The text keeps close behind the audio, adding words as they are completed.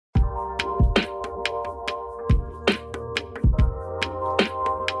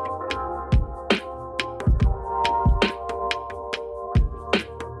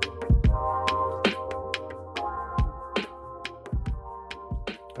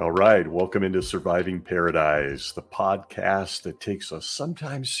All right, welcome into Surviving Paradise, the podcast that takes a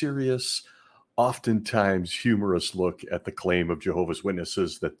sometimes serious, oftentimes humorous look at the claim of Jehovah's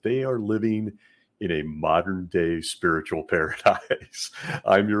Witnesses that they are living in a modern day spiritual paradise.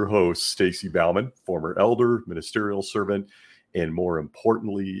 I'm your host, Stacy Bauman, former elder, ministerial servant, and more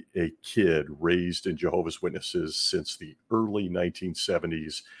importantly, a kid raised in Jehovah's Witnesses since the early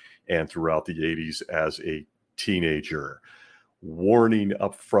 1970s and throughout the 80s as a teenager. Warning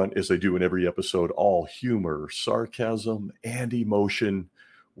up front, as I do in every episode, all humor, sarcasm, and emotion,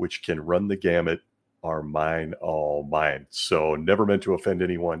 which can run the gamut, are mine, all mine. So never meant to offend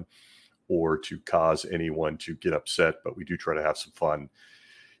anyone or to cause anyone to get upset, but we do try to have some fun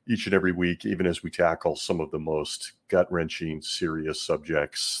each and every week, even as we tackle some of the most gut-wrenching, serious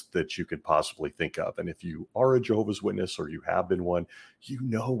subjects that you could possibly think of. And if you are a Jehovah's Witness or you have been one, you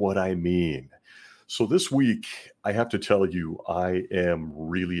know what I mean. So this week, I have to tell you, I am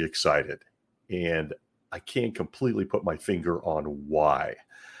really excited, and I can't completely put my finger on why.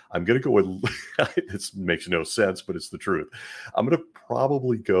 I'm going to go with, this makes no sense, but it's the truth. I'm going to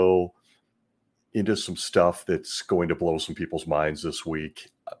probably go into some stuff that's going to blow some people's minds this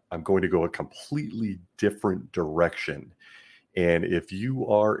week. I'm going to go a completely different direction. And if you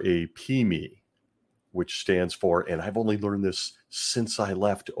are a PME, which stands for, and I've only learned this since I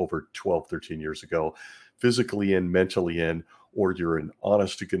left over 12, 13 years ago, physically in, mentally in, or you're an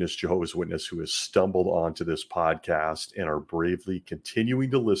honest to goodness Jehovah's Witness who has stumbled onto this podcast and are bravely continuing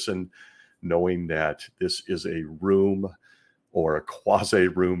to listen, knowing that this is a room or a quasi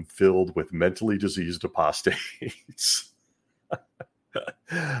room filled with mentally diseased apostates.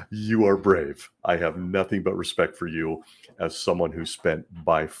 You are brave. I have nothing but respect for you as someone who spent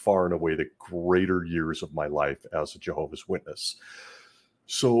by far and away the greater years of my life as a Jehovah's Witness.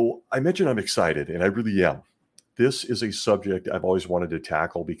 So I mentioned I'm excited, and I really am. This is a subject I've always wanted to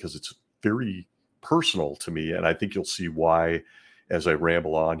tackle because it's very personal to me, and I think you'll see why as I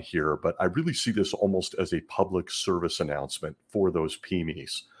ramble on here. But I really see this almost as a public service announcement for those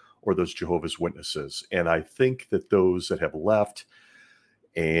PMEs or those Jehovah's Witnesses. And I think that those that have left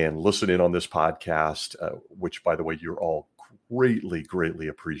and listen in on this podcast, which, by the way, you're all greatly, greatly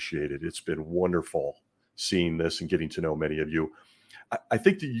appreciated. It's been wonderful seeing this and getting to know many of you. I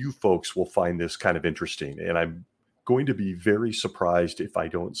think that you folks will find this kind of interesting, and I'm going to be very surprised if I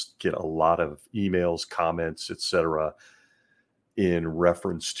don't get a lot of emails, comments, etc., in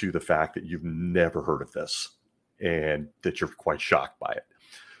reference to the fact that you've never heard of this and that you're quite shocked by it.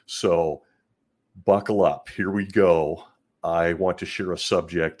 So buckle up. Here we go. I want to share a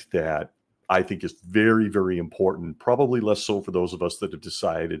subject that I think is very, very important, probably less so for those of us that have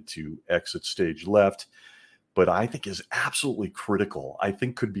decided to exit stage left, but I think is absolutely critical. I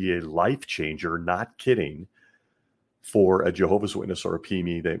think could be a life changer, not kidding, for a Jehovah's Witness or a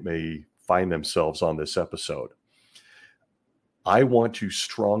PME that may find themselves on this episode. I want to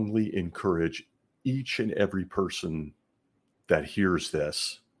strongly encourage each and every person that hears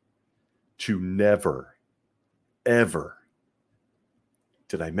this to never, ever,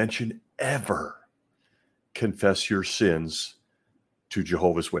 did I mention ever, confess your sins to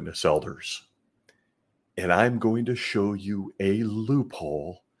Jehovah's Witness elders. And I'm going to show you a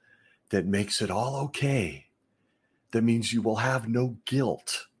loophole that makes it all okay. That means you will have no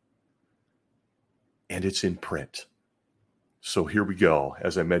guilt. And it's in print. So here we go.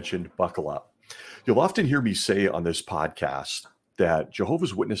 As I mentioned, buckle up. You'll often hear me say on this podcast that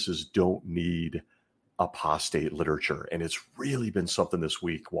Jehovah's Witnesses don't need apostate literature. And it's really been something this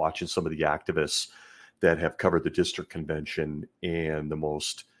week watching some of the activists that have covered the district convention and the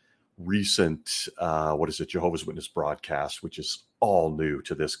most recent, Jehovah's Witness broadcast, which is all new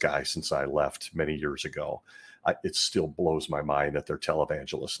to this guy since I left many years ago. It still blows my mind that they're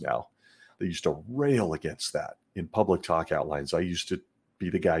televangelists now. They used to rail against that in public talk outlines. I used to be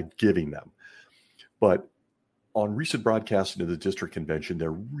the guy giving them. But on recent broadcasting of the district convention,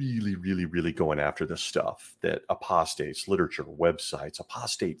 they're really, really, really going after this stuff, that apostates, literature, websites,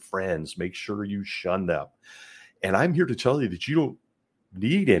 apostate friends, make sure you shun them. And I'm here to tell you that you don't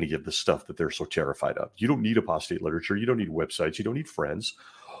need any of the stuff that they're so terrified of. You don't need apostate literature. You don't need websites. You don't need friends.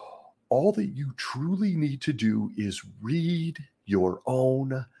 All that you truly need to do is read your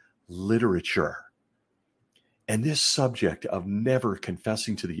own literature. And this subject of never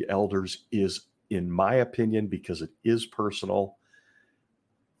confessing to the elders is, in my opinion, because it is personal,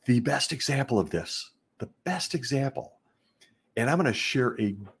 the best example of this, the best example. And I'm going to share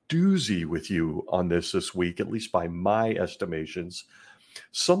a doozy with you on this week, at least by my estimations,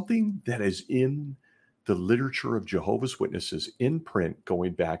 something that is in the literature of Jehovah's Witnesses in print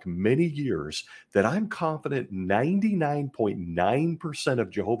going back many years that I'm confident 99.9% of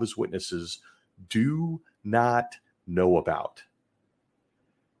Jehovah's Witnesses do not know about.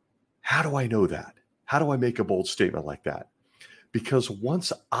 How do I know that? How do I make a bold statement like that? Because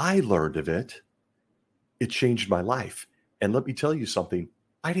once I learned of it, it changed my life. And let me tell you something,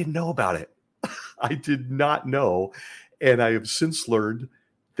 I didn't know about it. I did not know. And I have since learned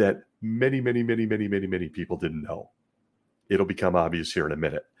that many people didn't know. It'll become obvious here in a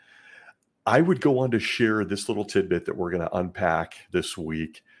minute. I would go on to share this little tidbit that we're going to unpack this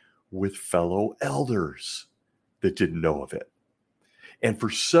week with fellow elders that didn't know of it. And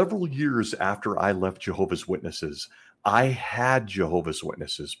for several years after I left Jehovah's Witnesses, I had Jehovah's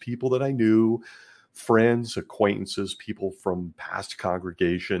Witnesses, people that I knew, friends, acquaintances, people from past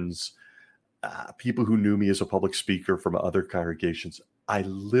congregations, people who knew me as a public speaker from other congregations. I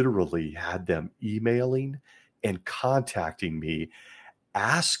literally had them emailing and contacting me,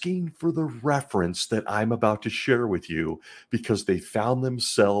 asking for the reference that I'm about to share with you because they found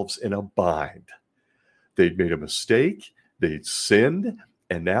themselves in a bind. They'd made a mistake, they'd sinned,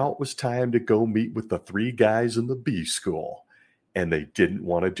 and now it was time to go meet with the three guys in the B school, and they didn't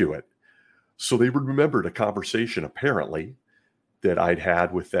want to do it. So they remembered a conversation, apparently, that I'd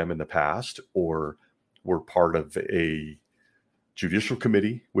had with them in the past, or were part of a judicial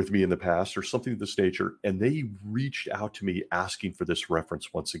committee with me in the past, or something of this nature, and they reached out to me asking for this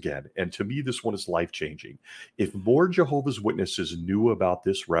reference once again. And to me, this one is life-changing. If more Jehovah's Witnesses knew about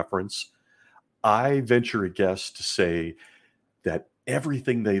this reference, I venture a guess to say that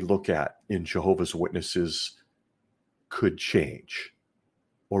everything they look at in Jehovah's Witnesses could change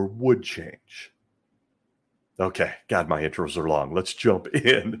or would change. Okay, God, my intros are long. Let's jump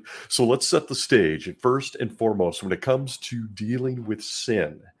in. So let's set the stage. And first and foremost, when it comes to dealing with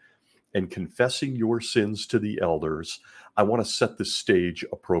sin and confessing your sins to the elders, I want to set the stage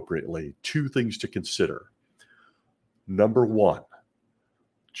appropriately. Two things to consider. Number one,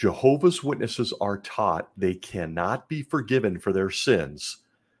 Jehovah's Witnesses are taught they cannot be forgiven for their sins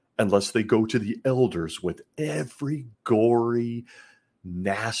unless they go to the elders with every gory,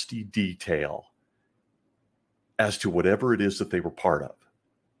 nasty detail as to whatever it is that they were part of.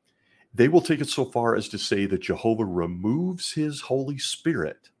 They will take it so far as to say that Jehovah removes his Holy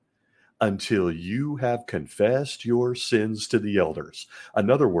Spirit until you have confessed your sins to the elders. In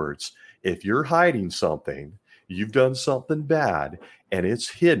other words, if you're hiding something, you've done something bad, and it's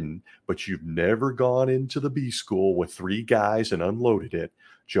hidden, but you've never gone into the B school with three guys and unloaded it,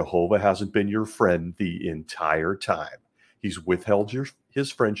 Jehovah hasn't been your friend the entire time. He's withheld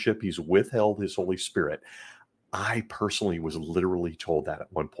his friendship. He's withheld his Holy Spirit. I personally was literally told that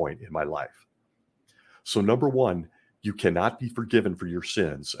at one point in my life. So number one, you cannot be forgiven for your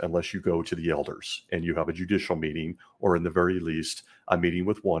sins unless you go to the elders and you have a judicial meeting, or in the very least, a meeting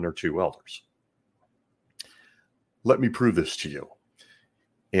with one or two elders. Let me prove this to you.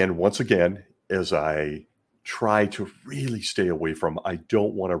 And once again, as I try to really stay away from, I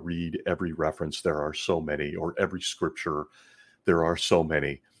don't want to read every reference. There are so many, or every scripture. There are so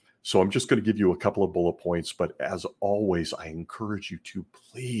many. So I'm just going to give you a couple of bullet points. But as always, I encourage you to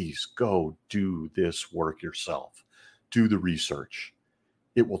please go do this work yourself. Do the research.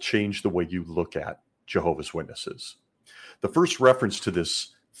 It will change the way you look at Jehovah's Witnesses. The first reference to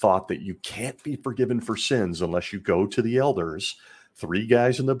this thought that you can't be forgiven for sins unless you go to the elders, three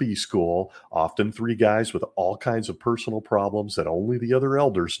guys in the B school, often three guys with all kinds of personal problems that only the other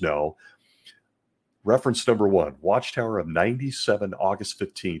elders know. Reference number one, Watchtower of 97, August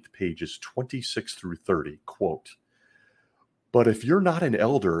 15th, pages 26 through 30, quote, "But if you're not an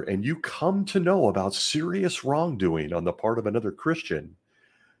elder and you come to know about serious wrongdoing on the part of another Christian,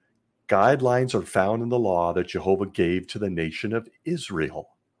 guidelines are found in the law that Jehovah gave to the nation of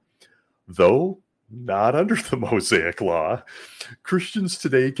Israel. Though not under the Mosaic law, Christians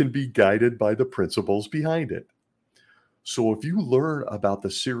today can be guided by the principles behind it. So if you learn about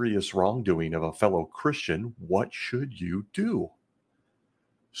the serious wrongdoing of a fellow Christian, what should you do?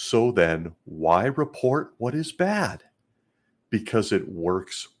 So then, why report what is bad? Because it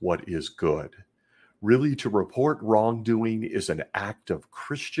works what is good. Really, to report wrongdoing is an act of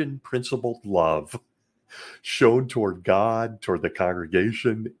Christian principled love shown toward God, toward the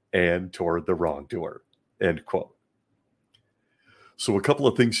congregation, and toward the wrongdoer." End quote. So a couple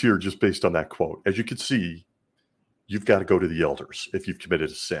of things here just based on that quote. As you can see, you've got to go to the elders if you've committed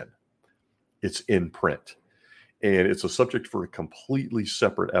a sin. It's in print. And it's a subject for a completely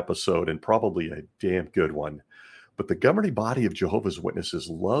separate episode, and probably a damn good one. But the governing body of Jehovah's Witnesses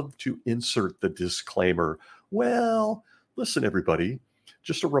love to insert the disclaimer, well, listen, everybody,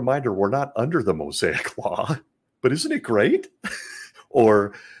 Just a reminder, we're not under the Mosaic law, but isn't it great?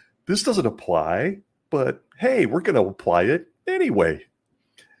 Or this doesn't apply, but hey, we're going to apply it anyway.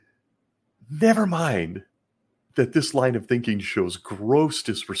 Never mind that this line of thinking shows gross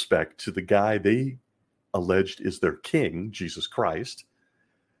disrespect to the guy they alleged is their king, Jesus Christ.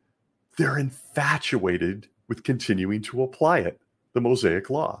 They're infatuated with continuing to apply it, the Mosaic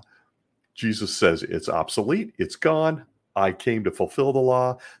law. Jesus says it's obsolete, it's gone. I came to fulfill the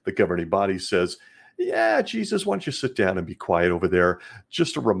law. The governing body says, yeah, Jesus, why don't you sit down and be quiet over there?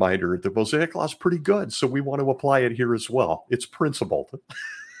 Just a reminder, the Mosaic law is pretty good, so we want to apply it here as well. It's principled.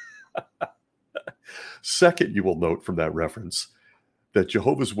 Second, you will note from that reference that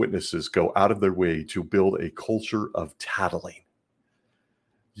Jehovah's Witnesses go out of their way to build a culture of tattling.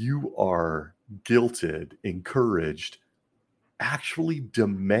 You are guilted, encouraged, actually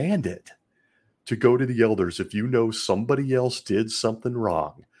demanded to go to the elders if you know somebody else did something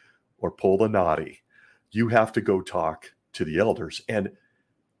wrong or pulled a naughty. You have to go talk to the elders. And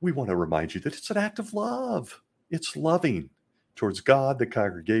we want to remind you that it's an act of love. It's loving towards God, the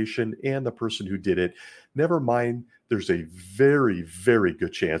congregation, and the person who did it. Never mind, there's a very, very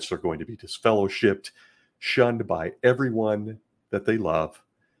good chance they're going to be disfellowshipped, shunned by everyone that they love,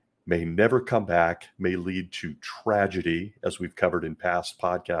 may never come back, may lead to tragedy, as we've covered in past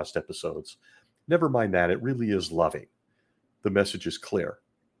podcast episodes. Never mind that, it really is loving. The message is clear.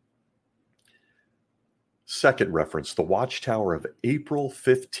 Second reference, the Watchtower of April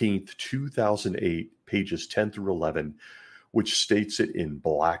 15th, 2008, pages 10 through 11, which states it in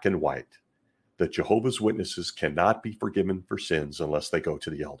black and white that Jehovah's Witnesses cannot be forgiven for sins unless they go to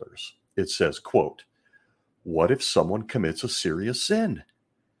the elders. It says, quote, what if someone commits a serious sin?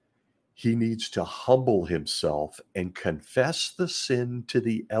 He needs to humble himself and confess the sin to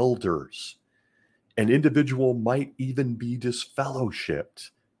the elders. An individual might even be disfellowshipped.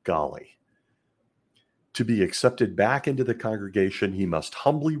 Golly. To be accepted back into the congregation, he must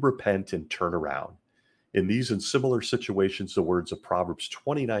humbly repent and turn around. In these and similar situations, the words of Proverbs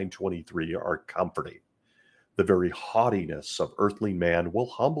 29:23 are comforting. The very haughtiness of earthly man will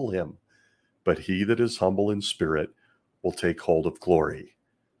humble him, but he that is humble in spirit will take hold of glory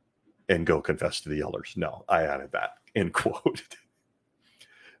and go confess to the elders. No, I added that, end quote.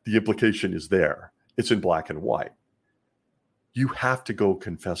 The implication is there. It's in black and white. You have to go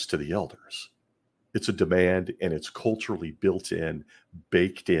confess to the elders. It's a demand, and it's culturally built in,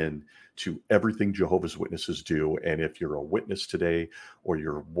 baked in to everything Jehovah's Witnesses do. And if you're a witness today, or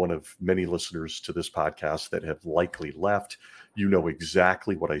you're one of many listeners to this podcast that have likely left, you know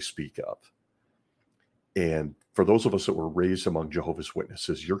exactly what I speak of. And for those of us that were raised among Jehovah's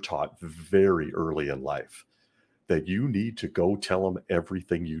Witnesses, you're taught very early in life that you need to go tell them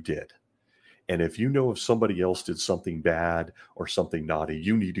everything you did. And if you know if somebody else did something bad or something naughty,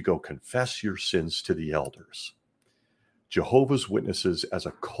 you need to go confess your sins to the elders. Jehovah's Witnesses as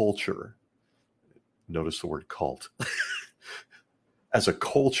a culture, notice the word cult, as a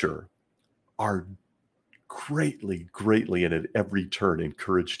culture are greatly, greatly and at every turn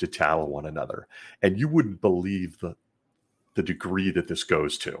encouraged to tattle one another. And you wouldn't believe the degree that this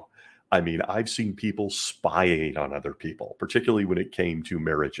goes to. I mean, I've seen people spying on other people, particularly when it came to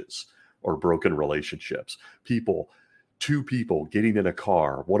marriages or broken relationships. Two people getting in a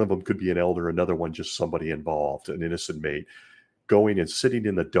car, one of them could be an elder, another one just somebody involved, an innocent mate, going and sitting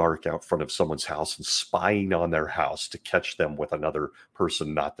in the dark out front of someone's house and spying on their house to catch them with another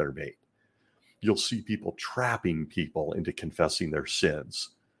person, not their mate. You'll see people trapping people into confessing their sins.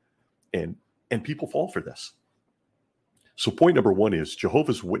 And people fall for this. So point number one is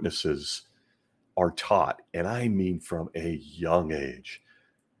Jehovah's Witnesses are taught, and I mean from a young age,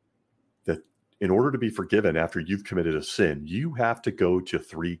 that in order to be forgiven after you've committed a sin, you have to go to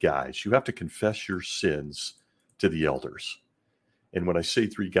three guys. You have to confess your sins to the elders. And when I say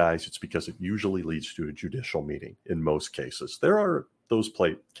three guys, it's because it usually leads to a judicial meeting in most cases. There are those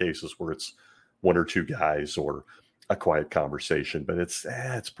cases where it's one or two guys or a quiet conversation, but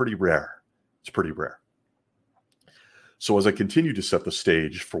it's pretty rare. It's pretty rare. So as I continue to set the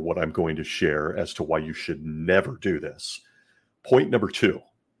stage for what I'm going to share as to why you should never do this, point number two,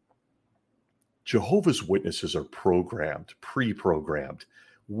 Jehovah's Witnesses are pre-programmed,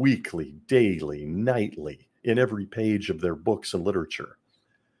 weekly, daily, nightly, in every page of their books and literature,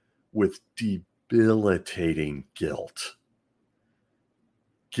 with debilitating guilt.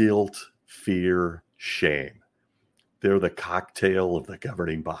 Guilt, fear, shame. They're the cocktail of the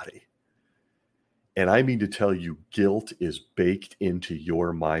governing body. And I mean to tell you, guilt is baked into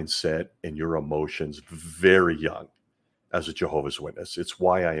your mindset and your emotions very young as a Jehovah's Witness. It's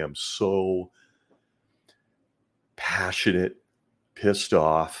why I am so passionate, pissed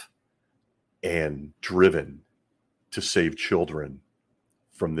off and driven to save children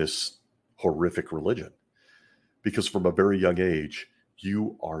from this horrific religion. Because from a very young age,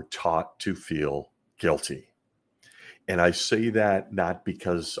 you are taught to feel guilty. And I say that not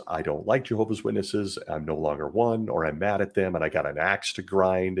because I don't like Jehovah's Witnesses, I'm no longer one, or I'm mad at them and I got an axe to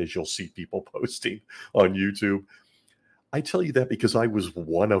grind, as you'll see people posting on YouTube. I tell you that because I was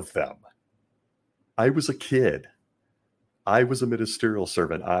one of them. I was a kid. I was a ministerial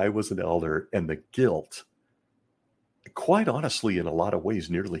servant. I was an elder, and the guilt, quite honestly, in a lot of ways,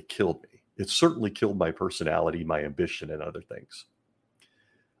 nearly killed me. It certainly killed my personality, my ambition, and other things.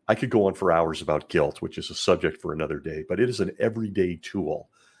 I could go on for hours about guilt, which is a subject for another day, but it is an everyday tool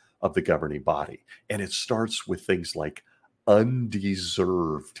of the governing body. And it starts with things like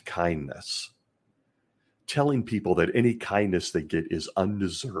undeserved kindness, telling people that any kindness they get is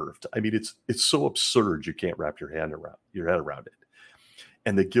undeserved. I mean, it's so absurd you can't wrap your head around it.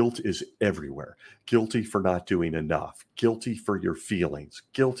 And the guilt is everywhere. Guilty for not doing enough, guilty for your feelings,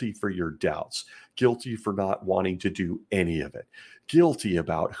 guilty for your doubts, guilty for not wanting to do any of it, guilty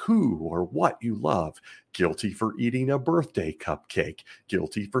about who or what you love, guilty for eating a birthday cupcake,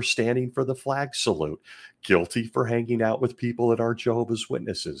 guilty for standing for the flag salute, guilty for hanging out with people that are Jehovah's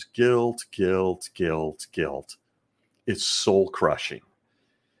Witnesses. Guilt, guilt, guilt, guilt. It's soul crushing.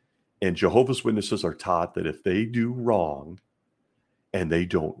 And Jehovah's Witnesses are taught that if they do wrong, and they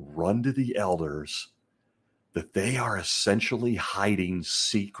don't run to the elders, that they are essentially hiding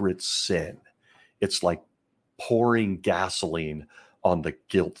secret sin. It's like pouring gasoline on the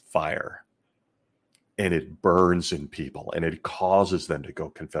guilt fire, and it burns in people, and it causes them to go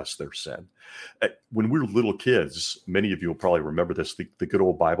confess their sin. When we were little kids, many of you will probably remember this, the Good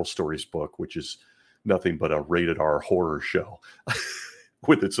Old Bible Stories book, which is nothing but a rated R horror show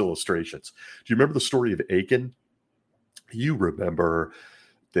with its illustrations. Do you remember the story of Achan? You remember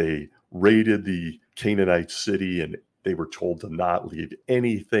they raided the Canaanite city and they were told to not leave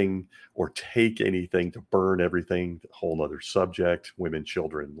anything or take anything, to burn everything. A whole other subject. Women,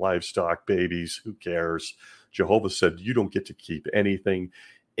 children, livestock, babies, who cares? Jehovah said, you don't get to keep anything.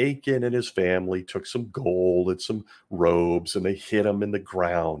 Achan and his family took some gold and some robes and they hid them in the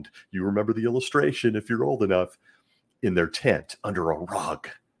ground. You remember the illustration, if you're old enough, in their tent under a rug.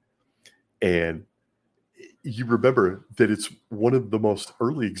 And you remember that it's one of the most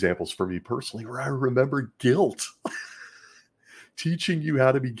early examples for me personally where I remember guilt, teaching you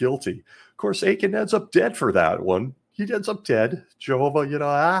how to be guilty. Of course, Achan ends up dead for that one. He ends up dead. Jehovah,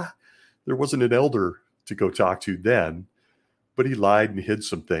 there wasn't an elder to go talk to then, but he lied and hid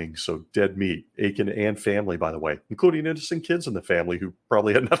some things. So dead meat. Achan and family, by the way, including innocent kids in the family who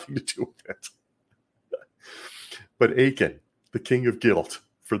probably had nothing to do with it. But Achan, the king of guilt,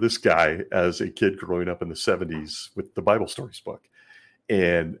 for this guy as a kid growing up in the 70s with the Bible Stories book.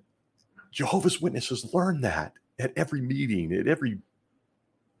 And Jehovah's Witnesses learn that at every meeting, at every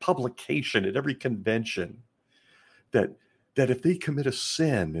publication, at every convention, that if they commit a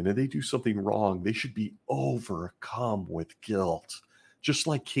sin and if they do something wrong, they should be overcome with guilt, just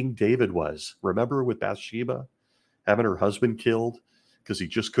like King David was. Remember with Bathsheba having her husband killed because he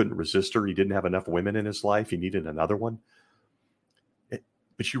just couldn't resist her. He didn't have enough women in his life. He needed another one.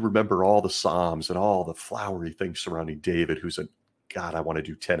 But you remember all the Psalms and all the flowery things surrounding David, who's God, I want to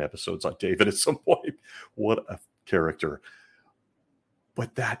do 10 episodes on David at some point. What a character.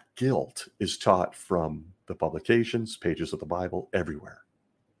 But that guilt is taught from the publications, pages of the Bible, everywhere.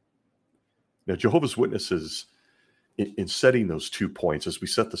 Now, Jehovah's Witnesses, in setting those 2 points, as we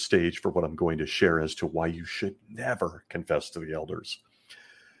set the stage for what I'm going to share as to why you should never confess to the elders,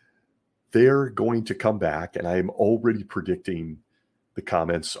 they're going to come back, and I am already predicting the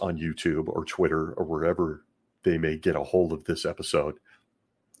comments on YouTube or Twitter or wherever they may get a hold of this episode.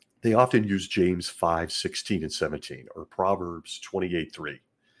 They often use James 5:16 and 17 or Proverbs 28:3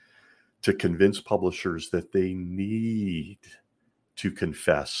 to convince publishers that they need to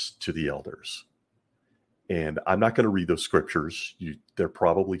confess to the elders. And I'm not going to read those scriptures. They're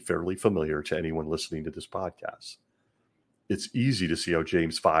probably fairly familiar to anyone listening to this podcast. It's easy to see how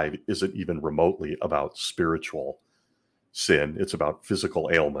James 5 isn't even remotely about spiritual sin. It's about physical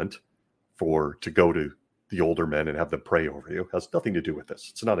ailment to go to the older men and have them pray over you. It has nothing to do with this.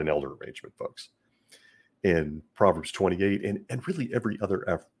 It's not an elder arrangement, folks. In Proverbs 28 and really every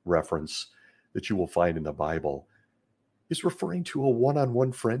other reference that you will find in the Bible is referring to a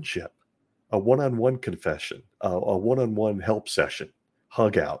one-on-one friendship, a one-on-one confession, a one-on-one help session,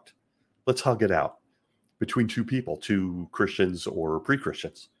 hug out. Let's hug it out between two people, two Christians or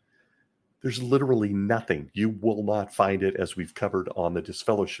pre-Christians. There's literally nothing. You will not find it, as we've covered on the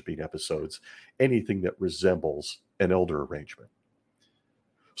disfellowshipping episodes, anything that resembles an elder arrangement.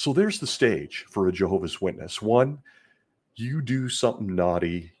 So there's the stage for a Jehovah's Witness. One, you do something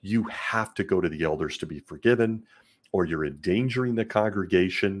naughty, you have to go to the elders to be forgiven, or you're endangering the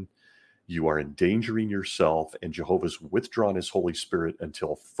congregation, you are endangering yourself, and Jehovah's withdrawn his Holy Spirit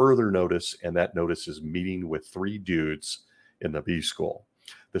until further notice, and that notice is meeting with 3 dudes in the B school.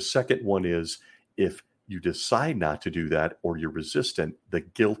 The second one is, if you decide not to do that or you're resistant, the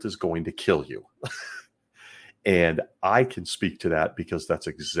guilt is going to kill you. And I can speak to that because that's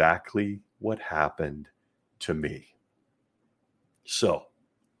exactly what happened to me. So,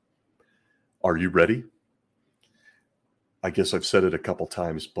 are you ready? I guess I've said it a couple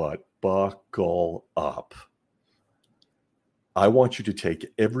times, but buckle up. I want you to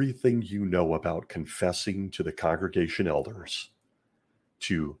take everything you know about confessing to the congregation elders,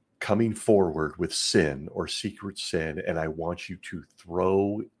 to coming forward with sin or secret sin, and I want you to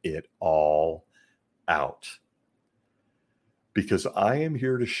throw it all out. Because I am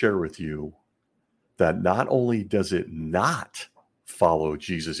here to share with you that not only does it not follow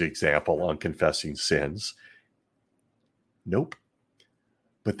Jesus' example on confessing sins, nope,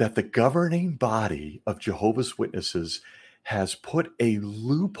 but that the governing body of Jehovah's Witnesses has put a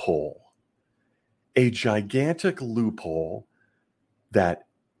loophole, a gigantic loophole that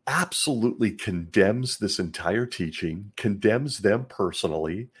absolutely condemns this entire teaching, condemns them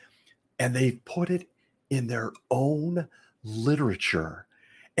personally, and they've put it in their own literature.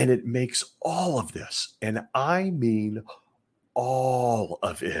 And it makes all of this, and I mean all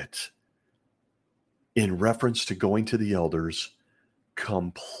of it, in reference to going to the elders,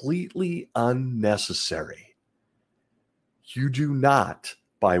 completely unnecessary. You do not,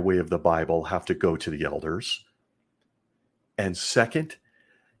 by way of the Bible, have to go to the elders. And second,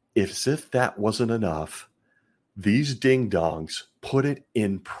 as if that wasn't enough, these ding-dongs put it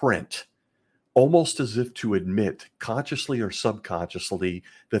in print, almost as if to admit, consciously or subconsciously,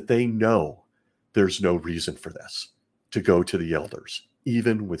 that they know there's no reason for this, to go to the elders,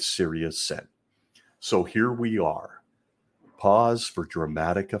 even with serious sin. So here we are. Pause for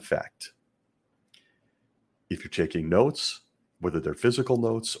dramatic effect. If you're taking notes, whether they're physical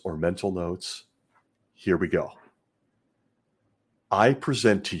notes or mental notes, here we go. I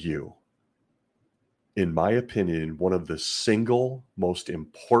present to you, in my opinion, one of the single most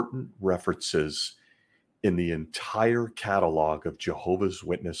important references in the entire catalog of Jehovah's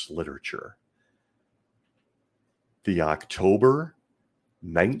Witness literature. The October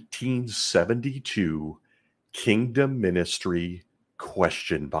 1972 Kingdom Ministry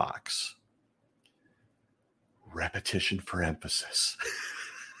question box. Repetition for emphasis.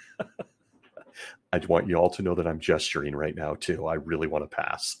 I want you all to know that I'm gesturing right now, too. I really want to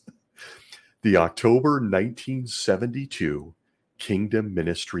pass. The October 1972 Kingdom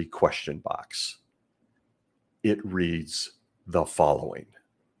Ministry question box. It reads the following.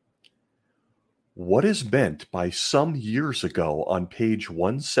 What is meant by some years ago on page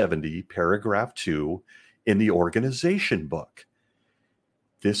 170, paragraph 2 in the organization book?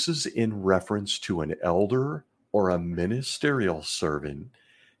 This is in reference to an elder or a ministerial servant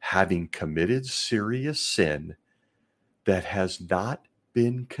having committed serious sin that has not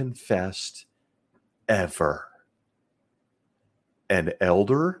been confessed ever. An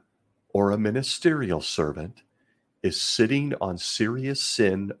elder or a ministerial servant is sitting on serious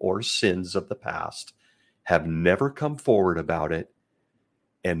sin or sins of the past, have never come forward about it,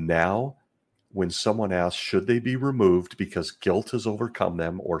 and now when someone asks, should they be removed because guilt has overcome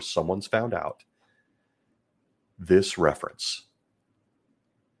them or someone's found out, this reference.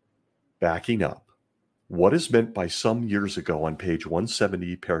 Backing up, what is meant by some years ago on page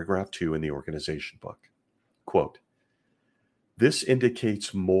 170, paragraph 2 in the organization book? Quote, this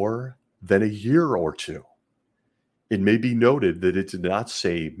indicates more than a year or two. It may be noted that it did not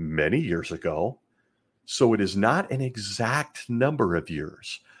say many years ago, so it is not an exact number of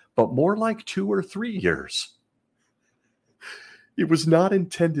years, but more like 2 or 3 years. It was not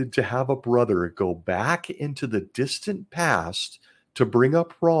intended to have a brother go back into the distant past to bring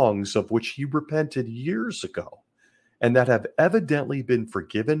up wrongs of which he repented years ago and that have evidently been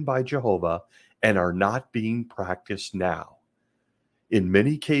forgiven by Jehovah and are not being practiced now. In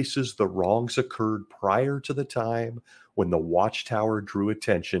many cases, the wrongs occurred prior to the time when the Watchtower drew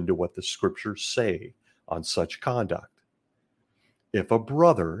attention to what the scriptures say on such conduct. If a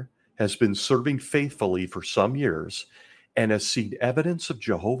brother has been serving faithfully for some years and has seen evidence of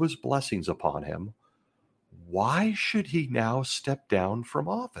Jehovah's blessings upon him, why should he now step down from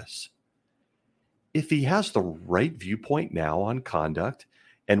office? If he has the right viewpoint now on conduct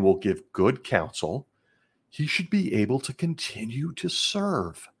and will give good counsel, he should be able to continue to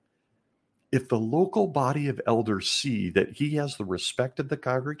serve. If the local body of elders see that he has the respect of the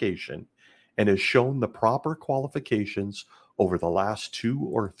congregation and has shown the proper qualifications over the last 2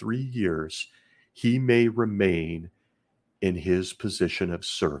 or 3 years, he may remain in his position of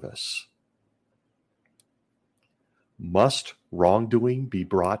service. Must wrongdoing be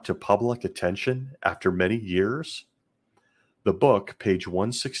brought to public attention after many years? The book, page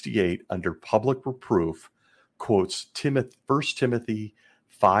 168, under public reproof, quotes 1 Timothy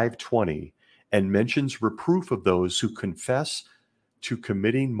 5:20 and mentions reproof of those who confess to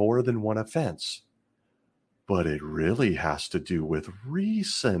committing more than one offense. But it really has to do with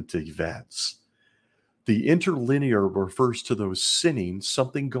recent events. The interlinear refers to those sinning,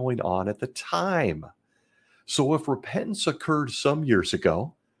 something going on at the time. So if repentance occurred some years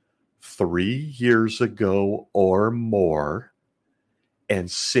ago, 3 years ago or more, and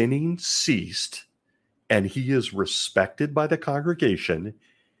sinning ceased, and he is respected by the congregation,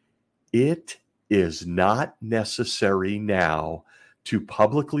 it is not necessary now to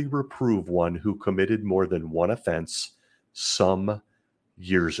publicly reprove one who committed more than one offense some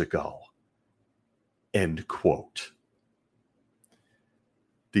years ago. End quote.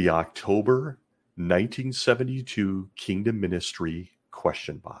 The October 1972 Kingdom Ministry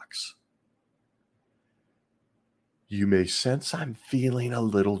question box. You may sense I'm feeling a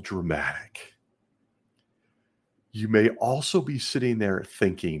little dramatic. You may also be sitting there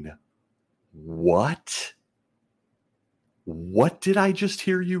thinking, what? What did I just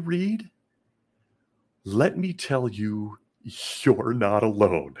hear you read? Let me tell you, you're not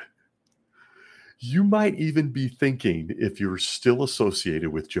alone. You might even be thinking, if you're still associated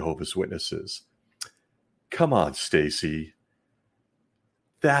with Jehovah's Witnesses, come on, Stacy.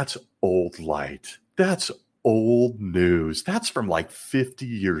 That's old light. That's old news. That's from like 50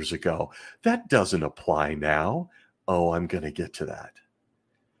 years ago. That doesn't apply now. Oh, I'm going to get to that.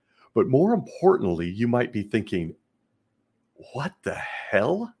 But more importantly, you might be thinking, what the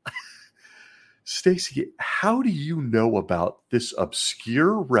hell? Stacy, how do you know about this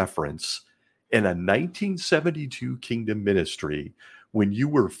obscure reference in a 1972 Kingdom Ministry when you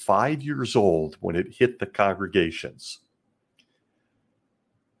were 5 years old when it hit the congregations?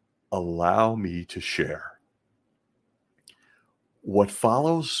 Allow me to share. What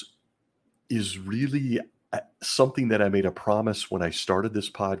follows is really something that I made a promise when I started this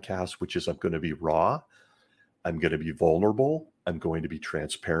podcast, which is I'm going to be raw, I'm going to be vulnerable, I'm going to be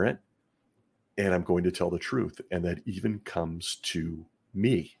transparent, and I'm going to tell the truth. And that even comes to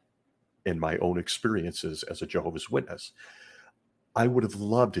me in my own experiences as a Jehovah's Witness. I would have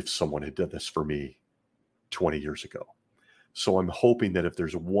loved if someone had done this for me 20 years ago. So I'm hoping that if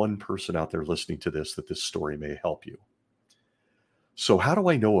there's one person out there listening to this, that this story may help you. So how do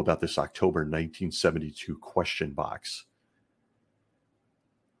I know about this October 1972 question box?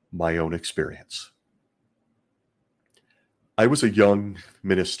 My own experience. I was a young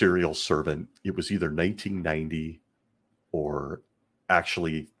ministerial servant. It was either 1990 or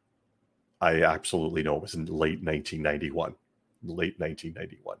actually, I absolutely know it was in late 1991. Late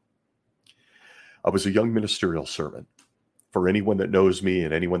 1991. I was a young ministerial servant. For anyone that knows me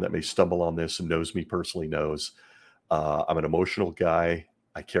and anyone that may stumble on this and knows me personally knows, I'm an emotional guy.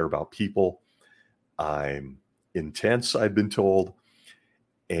 I care about people. I'm intense, I've been told.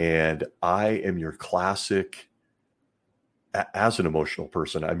 And I am your classic, as an emotional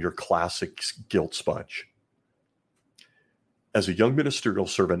person, I'm your classic guilt sponge. As a young ministerial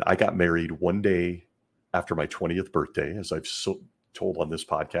servant, I got married one day after my 20th birthday, as I've told on this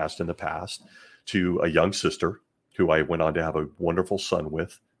podcast in the past, to a young sister who I went on to have a wonderful son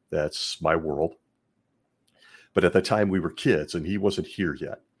with. That's my world. But at the time we were kids and he wasn't here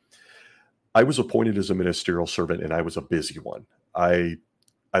yet. I was appointed as a ministerial servant and I was a busy one. I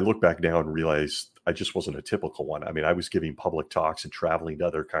look back now and realize I just wasn't a typical one. I mean, I was giving public talks and traveling to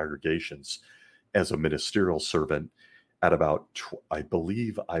other congregations as a ministerial servant at about, I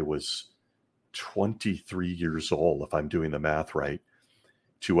believe I was 23 years old, if I'm doing the math right,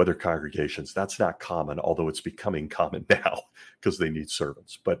 to other congregations. That's not common, although it's becoming common now because they need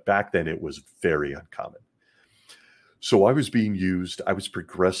servants. But back then it was very uncommon. So I was being used. I was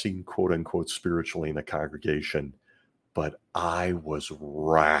progressing, quote unquote, spiritually in the congregation, but I was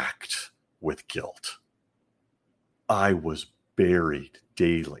racked with guilt. I was buried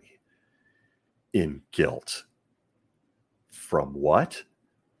daily in guilt. From what?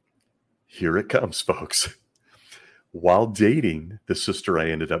 Here it comes, folks. While dating the sister I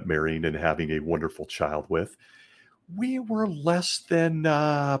ended up marrying and having a wonderful child with, we were less than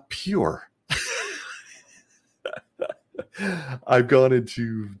pure. I've gone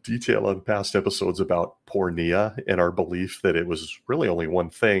into detail on past episodes about pornea and our belief that it was really only one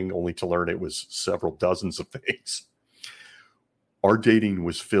thing, only to learn it was several dozens of things. Our dating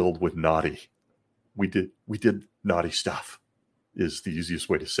was filled with naughty. We did naughty stuff, is the easiest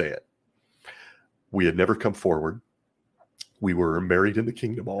way to say it. We had never come forward. We were married in the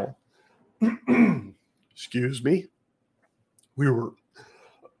Kingdom Hall. Excuse me. We were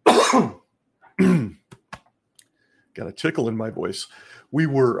got a tickle in my voice. We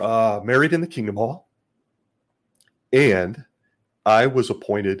were married in the Kingdom Hall, and I was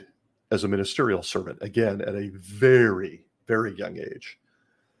appointed as a ministerial servant, again, at a very, very young age.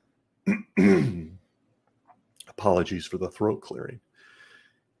 Apologies for the throat clearing.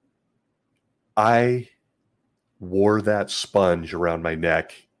 I wore that sponge around my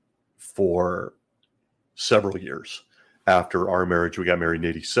neck for several years. After our marriage, we got married in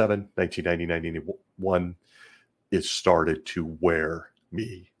 87, 1990, 1991. It started to wear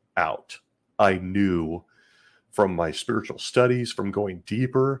me out. I knew from my spiritual studies, from going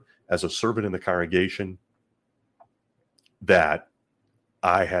deeper as a servant in the congregation, that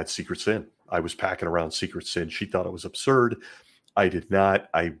I had secret sin. I was packing around secret sin. She thought it was absurd. I did not.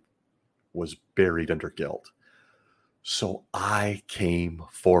 I was buried under guilt. So I came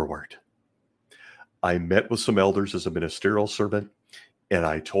forward. I met with some elders as a ministerial servant, and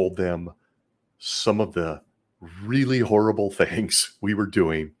I told them some of the really horrible things we were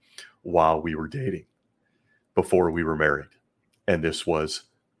doing while we were dating before we were married. And this was,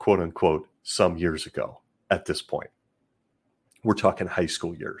 quote unquote, some years ago at this point. We're talking high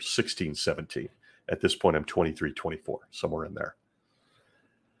school years, 16, 17. At this point, I'm 23, 24, somewhere in there.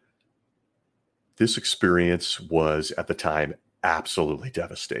 This experience was, at the time, absolutely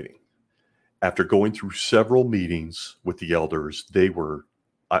devastating. After going through several meetings with the elders, they were,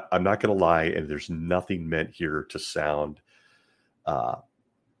 I'm not going to lie, and there's nothing meant here to sound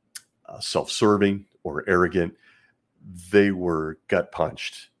self-serving or arrogant. They were gut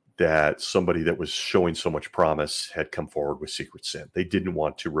punched that somebody that was showing so much promise had come forward with secret sin. They didn't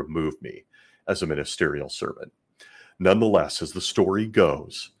want to remove me as a ministerial servant. Nonetheless, as the story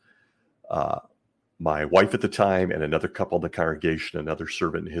goes, my wife at the time and another couple in the congregation, another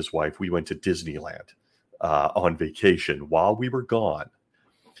servant and his wife, we went to Disneyland on vacation. While we were gone,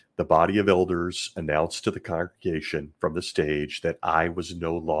 the body of elders announced to the congregation from the stage that I was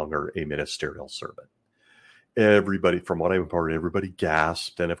no longer a ministerial servant. Everybody, from what I've heard, everybody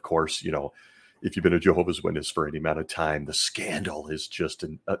gasped. And of course, you know, if you've been a Jehovah's Witness for any amount of time, the scandal is just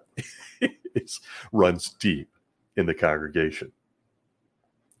it runs deep in the congregation.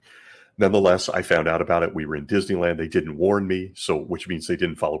 Nonetheless, I found out about it. We were in Disneyland. They didn't warn me, which means they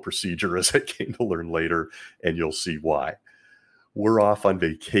didn't follow procedure, as I came to learn later, and you'll see why. We're off on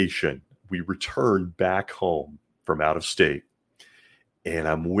vacation. We return back home from out of state, and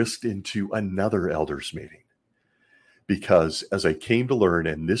I'm whisked into another elders meeting. Because as I came to learn,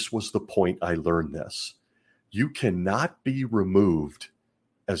 and this was the point I learned this, you cannot be removed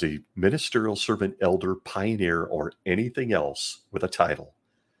as a ministerial servant, elder, pioneer, or anything else with a title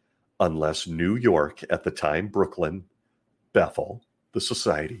unless New York, at the time Brooklyn, Bethel, the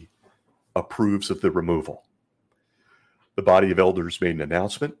society, approves of the removal. The body of elders made an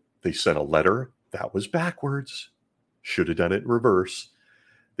announcement. They sent a letter. That was backwards. Should have done it in reverse.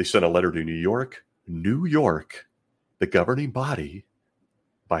 They sent a letter to New York. New York, the governing body,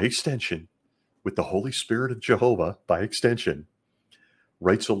 by extension, with the Holy Spirit of Jehovah, by extension,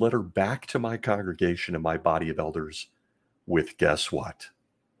 writes a letter back to my congregation and my body of elders with, guess what?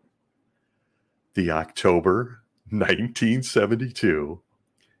 The October 1972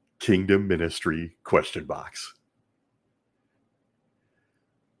 Kingdom Ministry question box.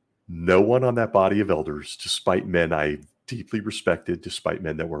 No one on that body of elders, despite men I deeply respected, despite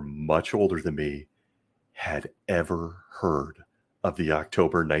men that were much older than me, had ever heard of the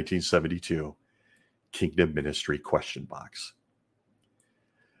October 1972 Kingdom Ministry question box.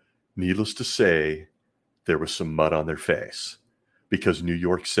 Needless to say, there was some mud on their face because New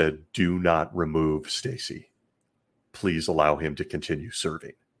York said, do not remove Stacy. Please allow him to continue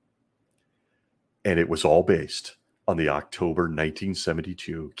serving. And it was all based on the October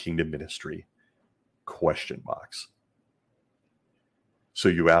 1972 Kingdom Ministry question box. So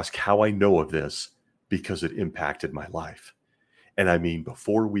you ask how I know of this, because it impacted my life. And I mean,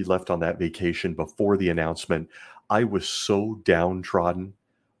 before we left on that vacation, before the announcement, I was so downtrodden.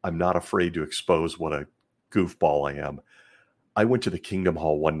 I'm not afraid to expose what a goofball I am. I went to the Kingdom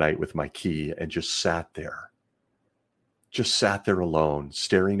Hall one night with my key and just sat there alone,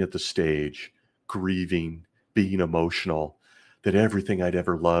 staring at the stage, grieving, being emotional, that everything I'd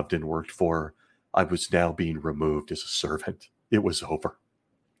ever loved and worked for I was now being removed as a servant. It was over.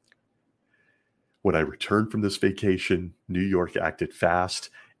 When I returned from this vacation, New York acted fast,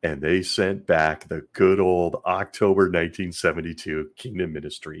 and they sent back the good old October 1972 Kingdom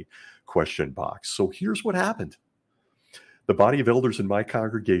Ministry question box. So here's what happened. The body of elders in my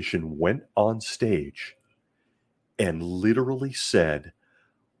congregation went on stage and literally said,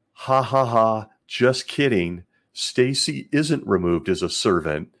 "Ha ha ha, just kidding. Stacy isn't removed as a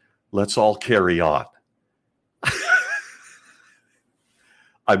servant. Let's all carry on."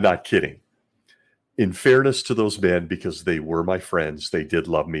 I'm not kidding. In fairness to those men, because they were my friends, they did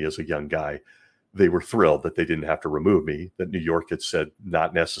love me as a young guy. They were thrilled that they didn't have to remove me, that New York had said,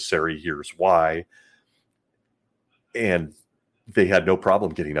 not necessary, here's why. And they had no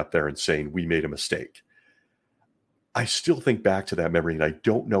problem getting up there and saying, we made a mistake. I still think back to that memory, and I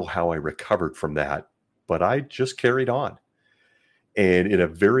don't know how I recovered from that, but I just carried on. And in a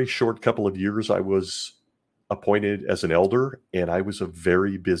very short couple of years, I was appointed as an elder, and I was a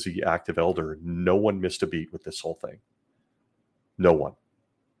very busy, active elder. No one missed a beat with this whole thing. No one.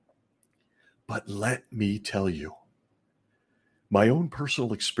 But let me tell you, my own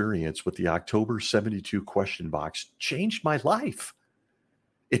personal experience with the October 72 question box changed my life.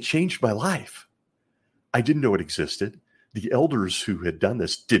 It changed my life. I didn't know it existed. The elders who had done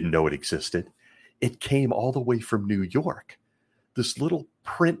this didn't know it existed. It came all the way from New York. This little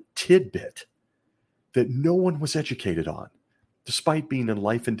print tidbit that no one was educated on, despite being in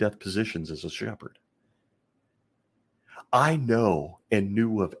life and death positions as a shepherd. I know and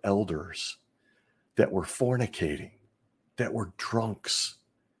knew of elders that were fornicating, that were drunks,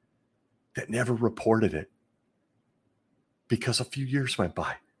 that never reported it because a few years went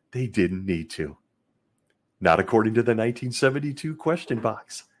by. They didn't need to. Not according to the 1972 question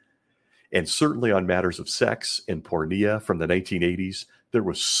box. And certainly on matters of sex and pornea from the 1980s, there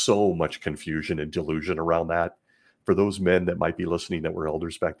was so much confusion and delusion around that. For those men that might be listening that were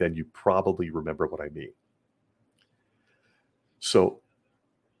elders back then, you probably remember what I mean. So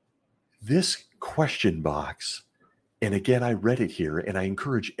this question box, and again, I read it here, and I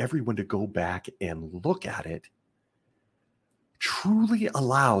encourage everyone to go back and look at it, truly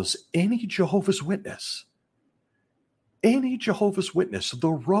allows any Jehovah's Witness,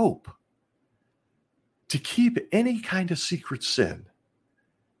 the rope to keep any kind of secret sin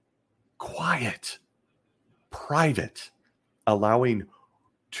quiet, private, allowing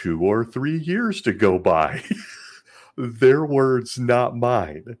 2 or 3 years to go by, their words, not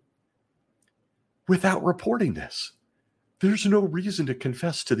mine, without reporting this. There's no reason to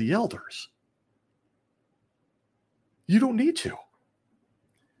confess to the elders. You don't need to.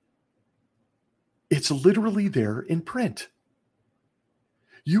 It's literally there in print.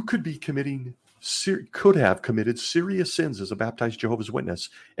 You could be could have committed serious sins as a baptized Jehovah's Witness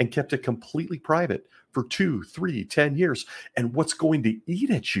and kept it completely private for 2, 3, 10 years. And what's going to eat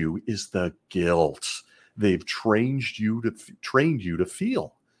at you is the guilt they've trained you to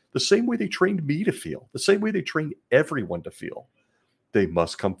feel. The same way they trained me to feel, the same way they trained everyone to feel. They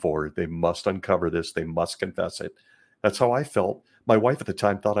must come forward. They must uncover this. They must confess it. That's how I felt. My wife at the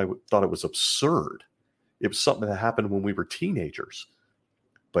time thought it was absurd. It was something that happened when we were teenagers.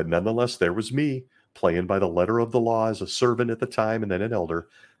 But nonetheless, there was me playing by the letter of the law as a servant at the time and then an elder.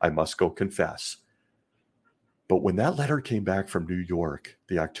 I must go confess. But when that letter came back from New York,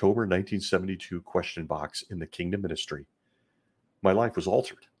 the October 1972 question box in the Kingdom Ministry, my life was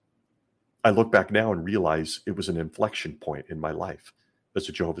altered. I look back now and realize it was an inflection point in my life as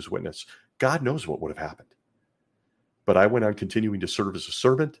a Jehovah's Witness. God knows what would have happened. But I went on continuing to serve as a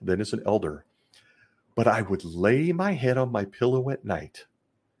servant, then as an elder. But I would lay my head on my pillow at night,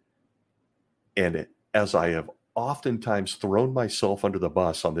 and as I have oftentimes thrown myself under the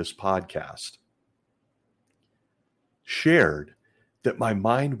bus on this podcast, shared that my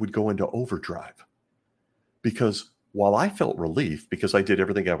mind would go into overdrive. Because while I felt relief because I did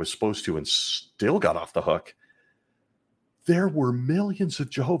everything I was supposed to and still got off the hook, there were millions of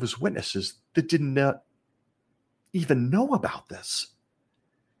Jehovah's Witnesses that did not even know about this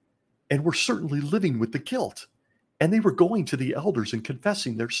and were certainly living with the guilt. And they were going to the elders and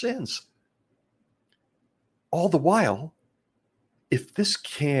confessing their sins. All the while, if this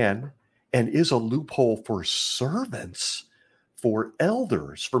can and is a loophole for servants, for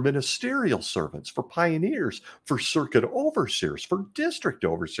elders, for ministerial servants, for pioneers, for circuit overseers, for district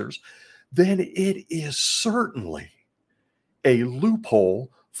overseers, then it is certainly a loophole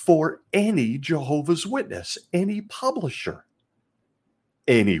for any Jehovah's Witness, any publisher,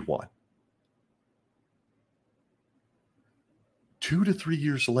 anyone. 2 to 3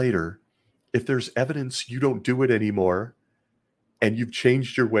 years later, if there's evidence you don't do it anymore, and you've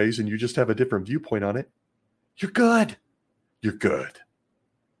changed your ways and you just have a different viewpoint on it, you're good. You're good.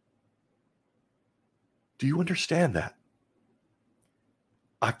 Do you understand that?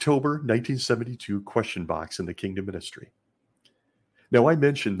 October 1972 question box in the Kingdom Ministry. Now, I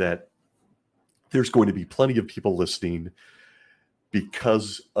mentioned that there's going to be plenty of people listening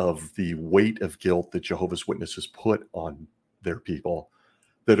because of the weight of guilt that Jehovah's Witnesses put on their people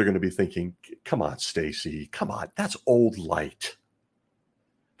that are going to be thinking, come on, Stacy, come on, that's old light.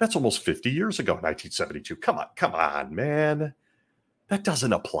 That's almost 50 years ago, 1972. Come on, man. That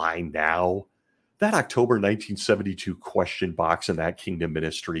doesn't apply now. That October 1972 question box in that Kingdom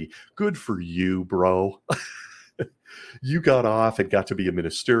Ministry, good for you, bro. You got off and got to be a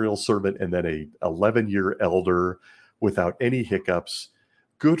ministerial servant and then a 11-year elder without any hiccups.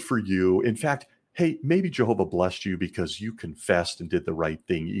 Good for you. In fact, hey, maybe Jehovah blessed you because you confessed and did the right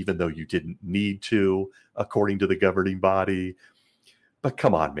thing, even though you didn't need to, according to the governing body. But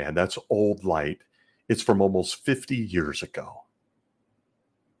come on, man, that's old light. It's from almost 50 years ago.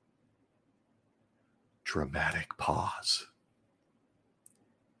 Dramatic pause.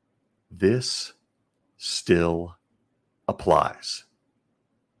 This still applies.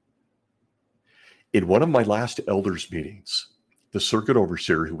 In one of my last elders meetings, the circuit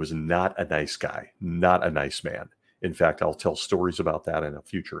overseer, who was not a nice guy, not a nice man. In fact, I'll tell stories about that in a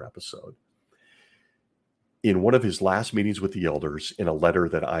future episode. In one of his last meetings with the elders, in a letter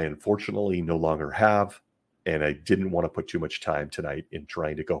that I unfortunately no longer have, and I didn't want to put too much time tonight in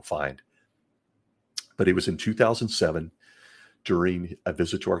trying to go find, but it was in 2007 during a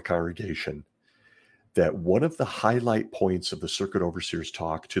visit to our congregation that one of the highlight points of the circuit overseer's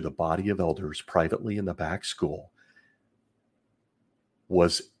talk to the body of elders privately in the back school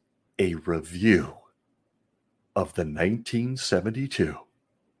was a review of the 1972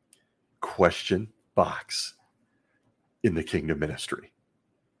 question box in the Kingdom Ministry.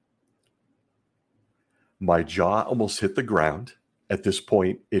 My jaw almost hit the ground. At this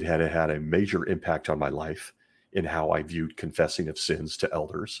point, it had had a major impact on my life in how I viewed confessing of sins to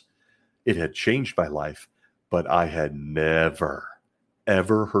elders. It had changed my life, but I had never,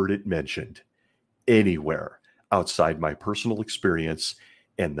 ever heard it mentioned anywhere outside my personal experience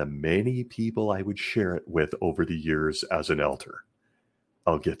and the many people I would share it with over the years as an elder.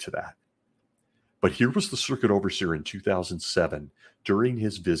 I'll get to that. But here was the circuit overseer in 2007 during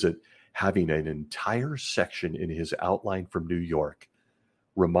his visit, having an entire section in his outline from New York,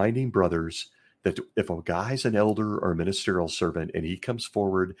 reminding brothers that if a guy's an elder or a ministerial servant and he comes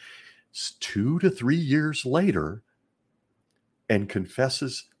forward 2 to 3 years later and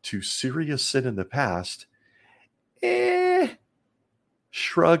confesses to serious sin in the past,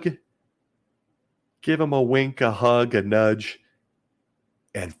 shrug, give him a wink, a hug, a nudge,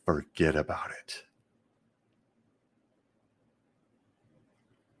 and forget about it.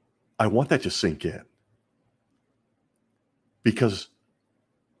 I want that to sink in because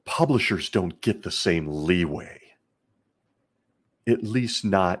publishers don't get the same leeway, at least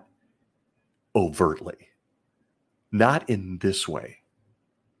not overtly, not in this way.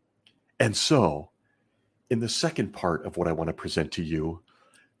 And so, in the second part of what I want to present to you,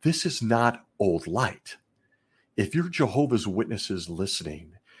 this is not old light. If you're Jehovah's Witnesses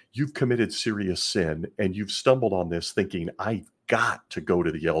listening, you've committed serious sin and you've stumbled on this thinking, I've got to go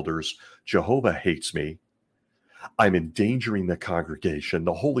to the elders. Jehovah hates me. I'm endangering the congregation.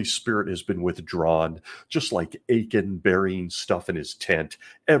 The Holy Spirit has been withdrawn, just like Achan burying stuff in his tent.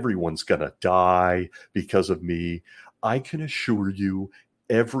 Everyone's going to die because of me. I can assure you,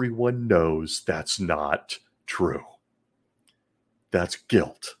 everyone knows that's not true. That's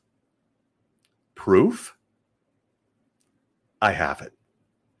guilt. Proof? I have it.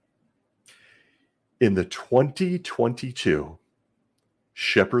 In the 2022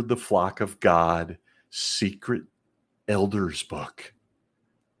 Shepherd the Flock of God Secret Elders book,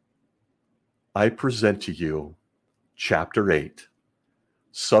 I present to you chapter 8,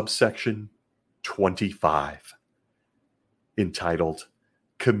 subsection 25, entitled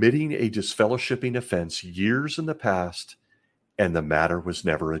Committing a Disfellowshipping Offense Years in the Past and the Matter Was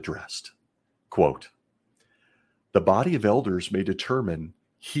Never Addressed. Quote, the body of elders may determine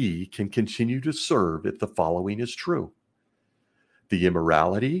he can continue to serve if the following is true. The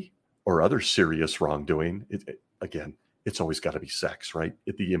immorality or other serious wrongdoing, again, it's always got to be sex, right?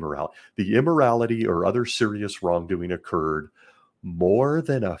 The immorality or other serious wrongdoing occurred more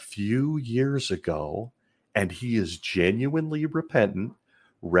than a few years ago, and he is genuinely repentant,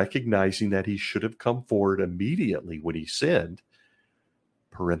 recognizing that he should have come forward immediately when he sinned,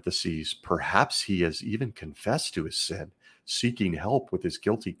 parentheses, perhaps he has even confessed to his sin, seeking help with his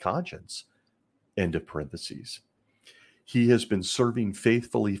guilty conscience, end of parentheses. He has been serving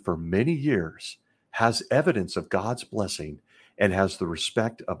faithfully for many years, has evidence of God's blessing, and has the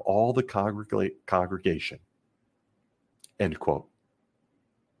respect of all the congregation. End quote.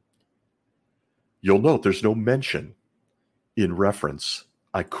 You'll note there's no mention in reference.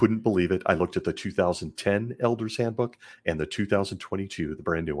 I couldn't believe it. I looked at the 2010 Elders Handbook and the 2022, the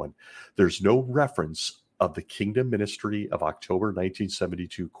brand new one. There's no reference of the Kingdom Ministry of October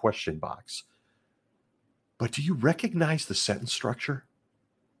 1972 question box. But do you recognize the sentence structure?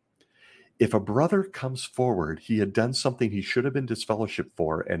 If a brother comes forward, he had done something he should have been disfellowshipped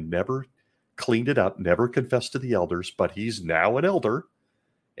for and never cleaned it up, never confessed to the elders, but he's now an elder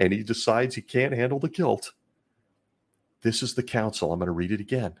and he decides he can't handle the guilt. This is the counsel. I'm going to read it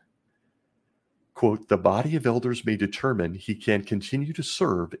again. Quote, the body of elders may determine he can continue to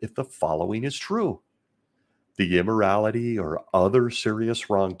serve if the following is true. The immorality or other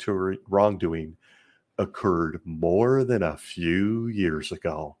serious wrongdoing occurred more than a few years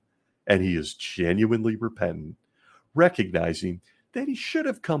ago, and he is genuinely repentant, recognizing that he should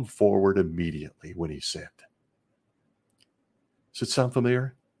have come forward immediately when he sinned. Does it sound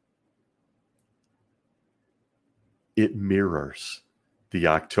familiar? It mirrors the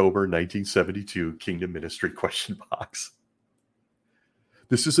October 1972 Kingdom Ministry question box.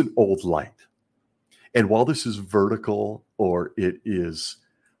 This is an old light. And while this is vertical, or it is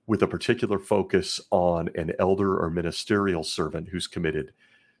with a particular focus on an elder or ministerial servant who's committed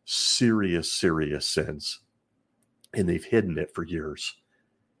serious sins, and they've hidden it for years,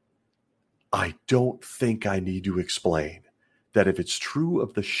 I don't think I need to explain that if it's true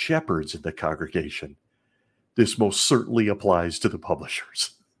of the shepherds in the congregation, this most certainly applies to the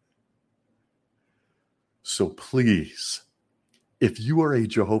publishers. So please, if you are a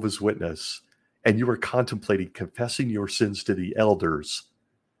Jehovah's Witness and you are contemplating confessing your sins to the elders,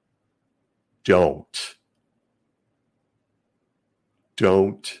 don't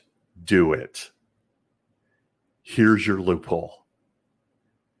do it. Here's your loophole.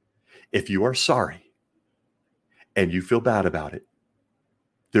 If you are sorry and you feel bad about it,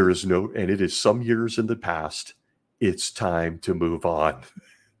 there is no, and it is some years in the past, it's time to move on.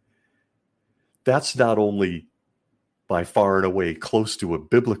 That's not only by far and away close to a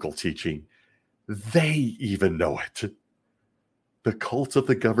biblical teaching, they even know it. The cult of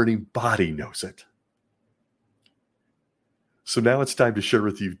the governing body knows it. So now it's time to share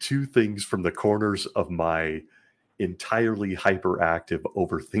with you two things from the corners of my entirely hyperactive,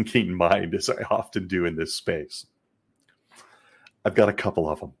 overthinking mind, as I often do in this space. I've got a couple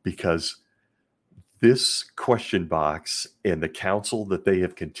of them because this question box and the counsel that they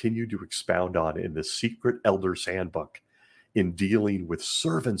have continued to expound on in the Secret Elders Handbook in dealing with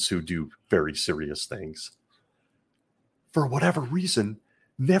servants who do very serious things, for whatever reason,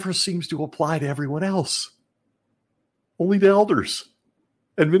 never seems to apply to everyone else. Only the elders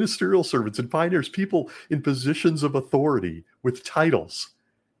and ministerial servants and pioneers, people in positions of authority with titles,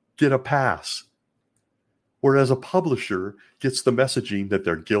 get a pass. Whereas a publisher gets the messaging that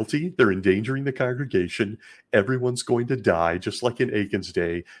they're guilty, they're endangering the congregation, everyone's going to die, just like in Achan's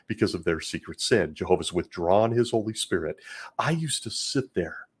day, because of their secret sin. Jehovah's withdrawn his Holy Spirit. I used to sit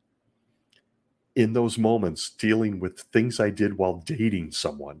there in those moments dealing with things I did while dating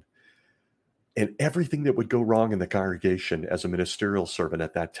someone, and everything that would go wrong in the congregation as a ministerial servant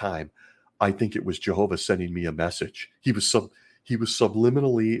at that time. I think it was Jehovah sending me a message. He was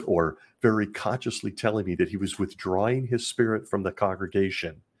subliminally or very consciously telling me that he was withdrawing his spirit from the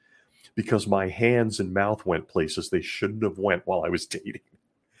congregation because my hands and mouth went places they shouldn't have went while I was dating.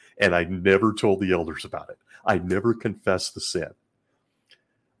 And I never told the elders about it. I never confessed the sin.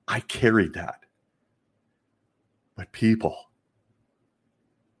 I carried that. But people,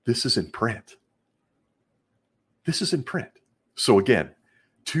 this is in print. This is in print. So again,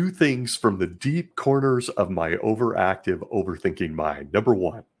 two things from the deep corners of my overactive, overthinking mind. Number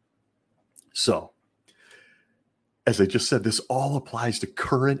one, so as I just said, this all applies to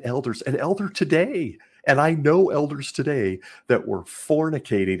current elders, an elder today. And I know elders today that were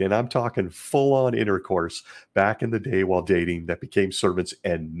fornicating, and I'm talking full-on intercourse back in the day while dating, that became servants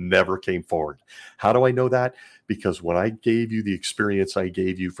and never came forward. How do I know that? Because when I gave you the experience I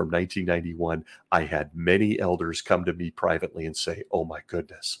gave you from 1991, I had many elders come to me privately and say, oh my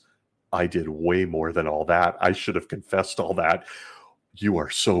goodness, I did way more than all that. I should have confessed all that. You are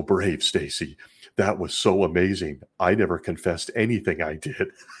so brave, Stacy. That was so amazing. I never confessed anything I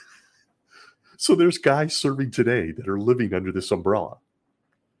did. So there's guys serving today that are living under this umbrella.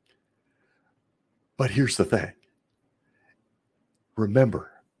 But here's the thing.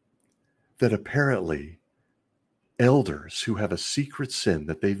 Remember that apparently elders who have a secret sin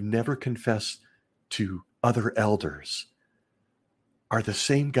that they've never confessed to other elders are the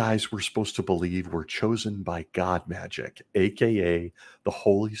same guys we're supposed to believe were chosen by God magic, aka the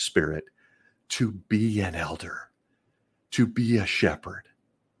Holy Spirit, to be an elder, to be a shepherd.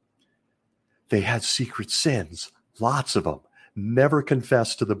 They had secret sins, lots of them, never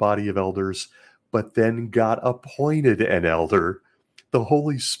confessed to the body of elders, but then got appointed an elder. The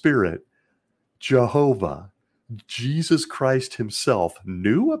Holy Spirit, Jehovah, Jesus Christ himself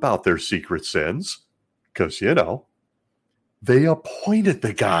knew about their secret sins because, they appointed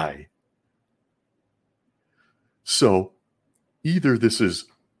the guy. So either this is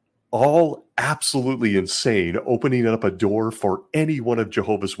all absolutely insane, opening up a door for any one of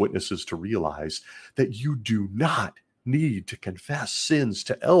Jehovah's Witnesses to realize that you do not need to confess sins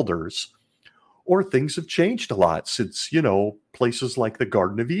to elders, or things have changed a lot since, places like the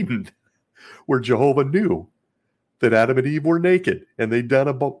Garden of Eden, where Jehovah knew that Adam and Eve were naked and they'd done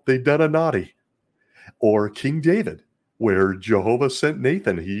a naughty, or King David, where Jehovah sent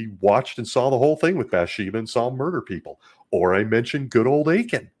Nathan. He watched and saw the whole thing with Bathsheba and saw him murder people. Or I mentioned good old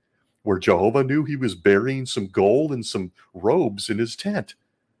Achan, where Jehovah knew he was burying some gold and some robes in his tent.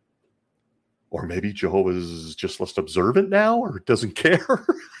 Or maybe Jehovah's just less observant now, or doesn't care.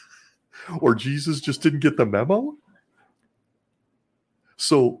 Or Jesus just didn't get the memo.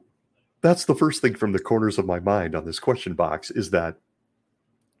 So that's the first thing from the corners of my mind on this question box, is that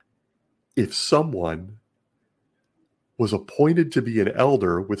if someone was appointed to be an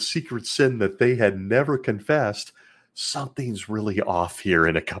elder with secret sin that they had never confessed, something's really off here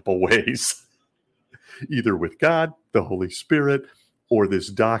in a couple ways. Either with God, the Holy Spirit, or this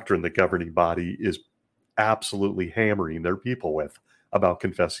doctrine the governing body is absolutely hammering their people with about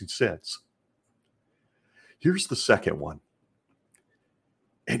confessing sins. Here's the second one.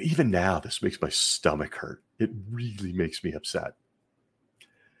 And even now, this makes my stomach hurt. It really makes me upset.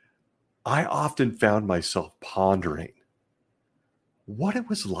 I often found myself pondering what it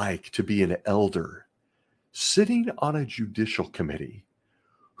was like to be an elder sitting on a judicial committee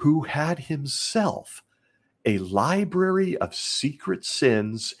who had himself a library of secret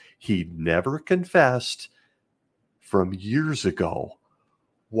sins he'd never confessed from years ago,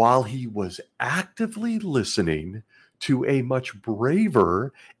 while he was actively listening to a much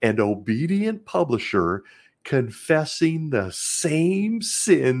braver and obedient publisher confessing the same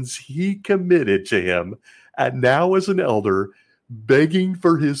sins he committed to him, and now as an elder, begging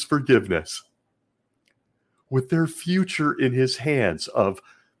for his forgiveness, with their future in his hands of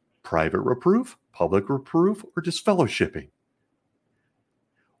private reproof, public reproof, or disfellowshipping.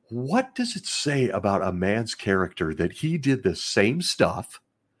 What does it say about a man's character that he did the same stuff,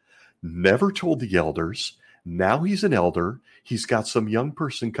 never told the elders? Now he's an elder. He's got some young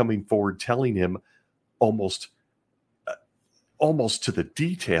person coming forward telling him almost to the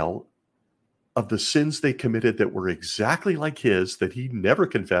detail of the sins they committed that were exactly like his, that he never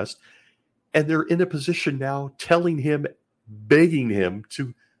confessed. And they're in a position now telling him, begging him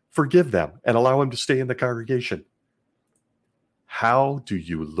to forgive them and allow him to stay in the congregation. How do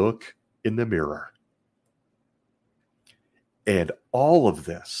you look in the mirror? And all of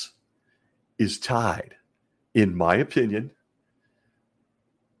this is tied, in my opinion,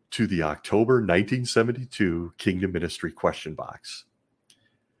 to the October 1972 Kingdom Ministry question box,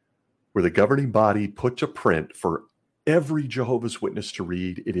 where the governing body put to print for every Jehovah's Witness to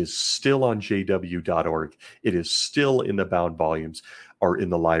read. It is still on jw.org. It is still in the bound volumes or in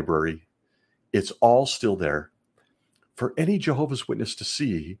the library. It's all still there for any Jehovah's Witness to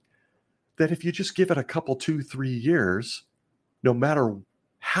see, that if you just give it a couple, 2-3 years, no matter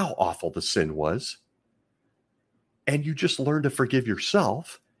how awful the sin was, and you just learn to forgive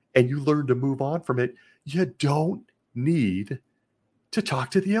yourself and you learn to move on from it, you don't need to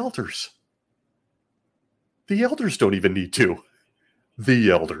talk to the elders. The elders don't even need to.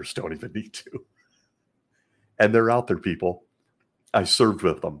 The elders don't even need to. And they're out there, people. I served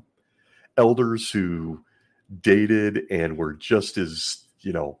with them. Elders who dated and were just as,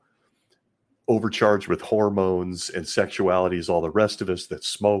 overcharged with hormones and sexuality as all the rest of us, that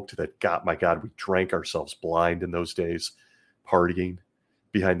smoked, that my God, we drank ourselves blind in those days, partying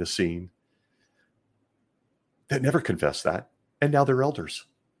behind the scene, that never confessed that. And now they're elders.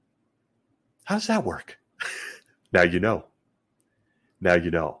 How does that work? Now you know. Now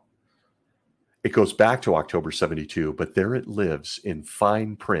you know. It goes back to October 72, but there it lives in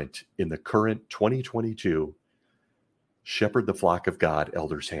fine print in the current 2022 Shepherd the Flock of God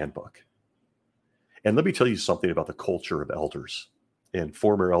Elders Handbook. And let me tell you something about the culture of elders. And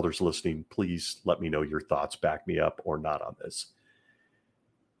former elders listening, please let me know your thoughts, back me up or not on this.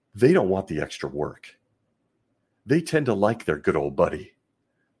 They don't want the extra work. They tend to like their good old buddy,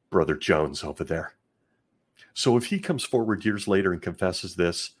 Brother Jones over there. So if he comes forward years later and confesses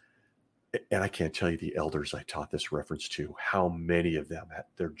this, and I can't tell you the elders I taught this reference to, how many of them had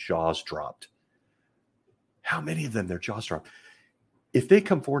their jaws dropped. How many of them their jaws dropped? If they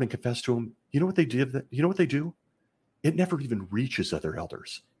come forward and confess to him, you know what they did? You know what they do? It never even reaches other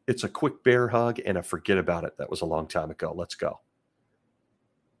elders. It's a quick bear hug and a forget about it. That was a long time ago. Let's go.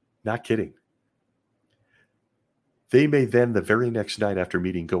 Not kidding. They may then, the very next night after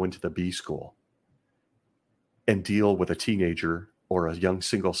meeting, go into the B school and deal with a teenager or a young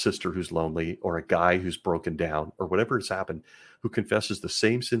single sister who's lonely, or a guy who's broken down, or whatever has happened, who confesses the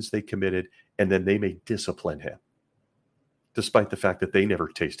same sins they committed, and then they may discipline him, despite the fact that they never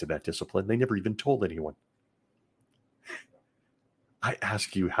tasted that discipline. They never even told anyone. I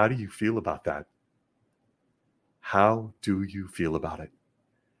ask you, how do you feel about that? How do you feel about it?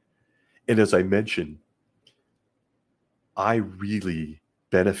 And as I mentioned, I really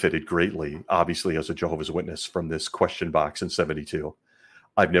benefited greatly, obviously, as a Jehovah's Witness from this question box in 72.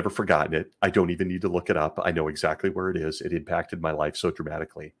 I've never forgotten it. I don't even need to look it up. I know exactly where it is. It impacted my life so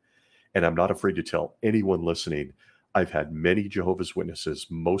dramatically. And I'm not afraid to tell anyone listening, I've had many Jehovah's Witnesses,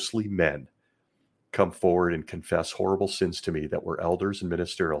 mostly men, come forward and confess horrible sins to me that were elders and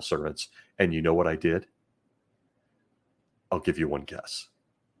ministerial servants. And you know what I did? I'll give you one guess.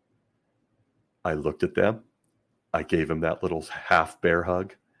 I looked at them. I gave him that little half bear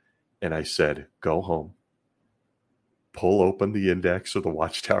hug, and I said, go home, pull open the index of the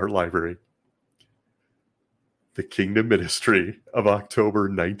Watchtower Library, the Kingdom Ministry of October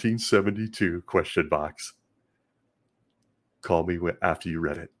 1972 question box. Call me after you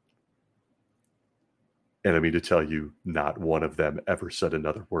read it. And I mean to tell you, not one of them ever said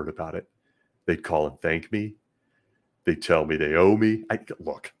another word about it. They'd call and thank me. They'd tell me they owe me.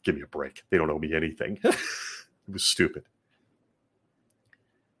 Look, give me a break. They don't owe me anything. It was stupid.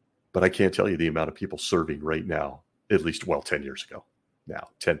 But I can't tell you the amount of people serving right now, at least, 10 years ago now,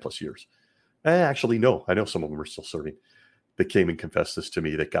 10 plus years. Actually, no, I know some of them are still serving, that came and confessed this to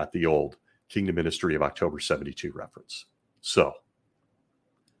me, that got the old Kingdom Ministry of October 72 reference. So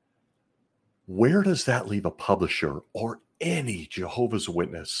where does that leave a publisher or any Jehovah's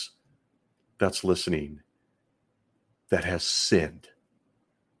Witness that's listening that has sinned?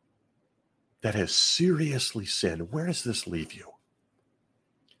 That has seriously sinned? Where does this leave you?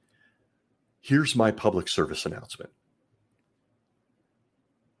 Here's my public service announcement.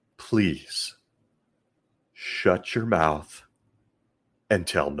 Please shut your mouth and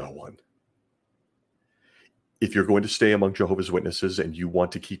tell no one. If you're going to stay among Jehovah's Witnesses and you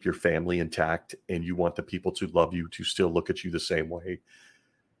want to keep your family intact and you want the people to love you, to still look at you the same way,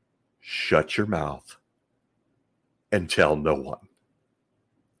 shut your mouth and tell no one.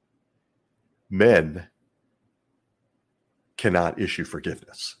 Men cannot issue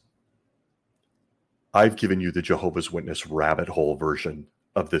forgiveness. I've given you the Jehovah's Witness rabbit hole version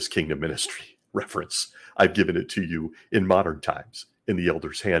of this Kingdom Ministry reference. I've given it to you in modern times in the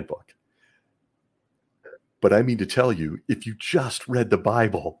Elder's Handbook. But I mean to tell you, if you just read the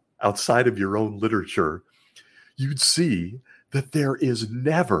Bible outside of your own literature, you'd see that there is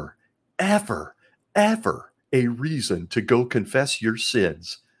never, ever, ever a reason to go confess your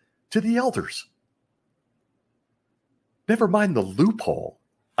sins to the elders. Never mind the loophole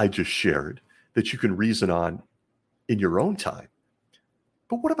I just shared that you can reason on in your own time.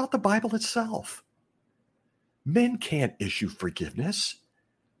 But what about the Bible itself? Men can't issue forgiveness.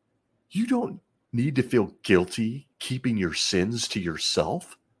 You don't need to feel guilty keeping your sins to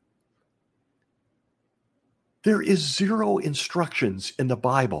yourself. There is zero instructions in the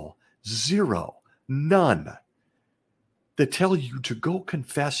Bible, zero, none, that tell you to go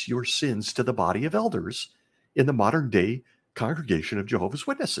confess your sins to the body of elders in the modern day congregation of Jehovah's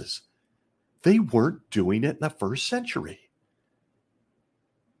Witnesses. They weren't doing it in the first century.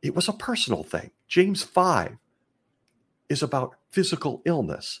 It was a personal thing. James 5 is about physical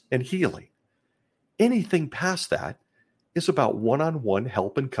illness and healing. Anything past that is about one-on-one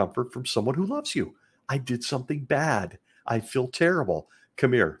help and comfort from someone who loves you. I did something bad. I feel terrible.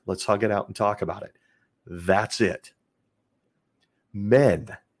 Come here. Let's hug it out and talk about it. That's it.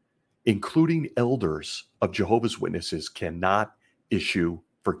 Men, including elders of Jehovah's Witnesses, cannot issue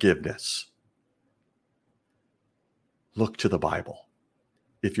forgiveness. Look to the Bible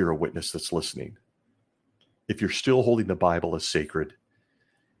if you're a witness that's listening. If you're still holding the Bible as sacred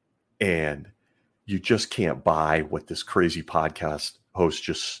and you just can't buy what this crazy podcast host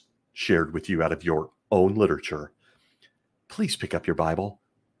just shared with you out of your own literature, please pick up your Bible.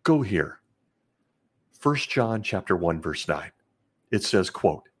 Go here. 1 John chapter 1, verse 9. It says,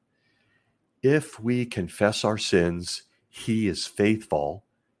 quote, "If we confess our sins, he is faithful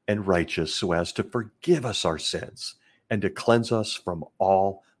and righteous so as to forgive us our sins and to cleanse us from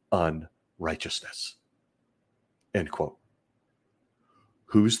all unrighteousness. End quote.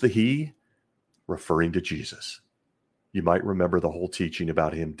 Who's the he? Referring to Jesus. You might remember the whole teaching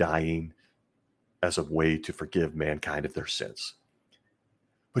about him dying as a way to forgive mankind of their sins.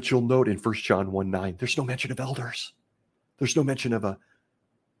 But you'll note in 1 John 1:9, there's no mention of elders. There's no mention of a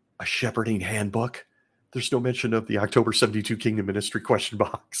shepherding handbook. There's no mention of the October 72 Kingdom Ministry question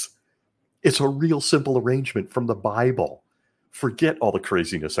box. It's a real simple arrangement from the Bible. Forget all the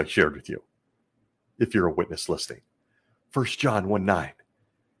craziness I shared with you if you're a witness listening. 1 John 1:9,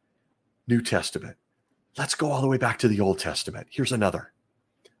 New Testament. Let's go all the way back to the Old Testament. Here's another.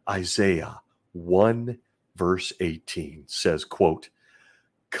 Isaiah 1 verse 18 says, quote,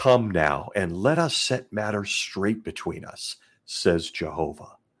 "Come now and let us set matters straight between us, says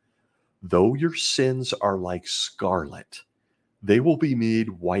Jehovah. Though your sins are like scarlet, they will be made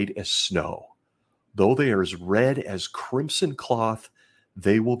white as snow. Though they are as red as crimson cloth,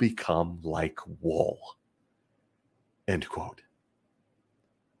 they will become like wool." End quote.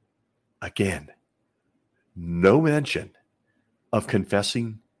 Again, no mention of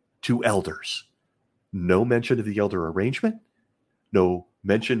confessing to elders. No mention of the elder arrangement. No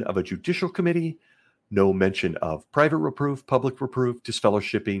mention of a judicial committee. No mention of private reproof, public reproof,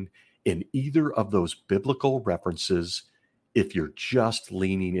 disfellowshipping in either of those biblical references if you're just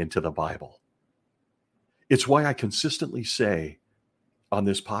leaning into the Bible. It's why I consistently say on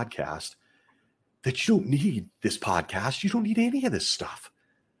this podcast that you don't need this podcast. You don't need any of this stuff.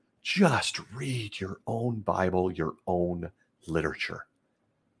 Just read your own Bible, your own literature.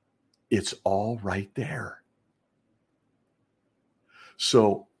 It's all right there.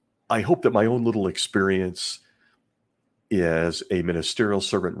 So I hope that my own little experience is a ministerial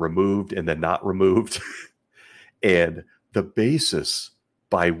servant removed and then not removed, and the basis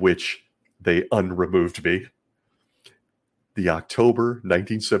by which they unremoved me. The October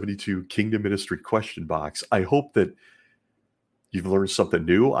 1972 Kingdom Ministry question box. I hope that you've learned something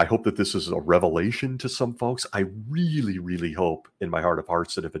new. I hope that this is a revelation to some folks. I really, really hope in my heart of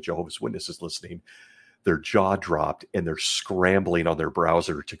hearts that if a Jehovah's Witness is listening, their jaw dropped and they're scrambling on their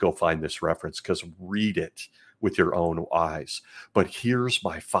browser to go find this reference, because read it with your own eyes. But here's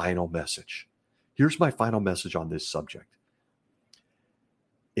my final message. Here's my final message on this subject.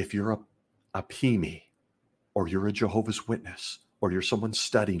 If you're a PME, or you're a Jehovah's Witness, or you're someone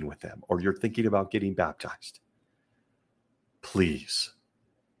studying with them, or you're thinking about getting baptized, please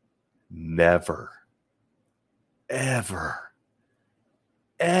never, ever,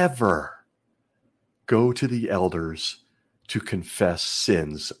 ever go to the elders to confess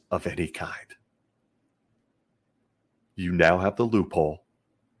sins of any kind. You now have the loophole.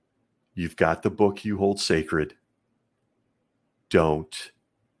 You've got the book you hold sacred. Don't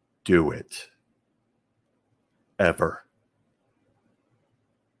do it. Ever.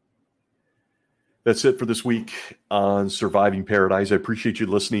 That's it for this week on Surviving Paradise. I appreciate you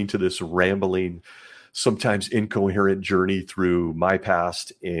listening to this rambling, sometimes incoherent journey through my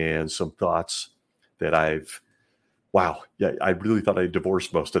past and some thoughts that I really thought I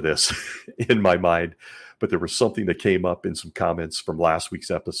divorced most of this in my mind, but there was something that came up in some comments from last week's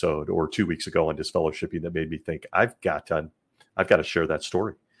episode or 2 weeks ago on disfellowshipping that made me think I've got to share that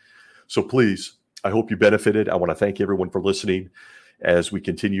story. So please, I hope you benefited. I want to thank everyone for listening as we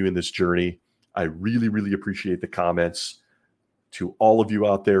continue in this journey. I really, really appreciate the comments. To all of you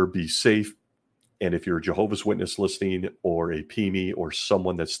out there, be safe. And if you're a Jehovah's Witness listening, or a PME, or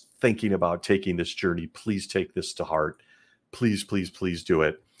someone that's thinking about taking this journey, please take this to heart. Please, please, please do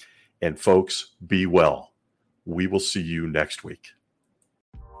it. And folks, be well. We will see you next week.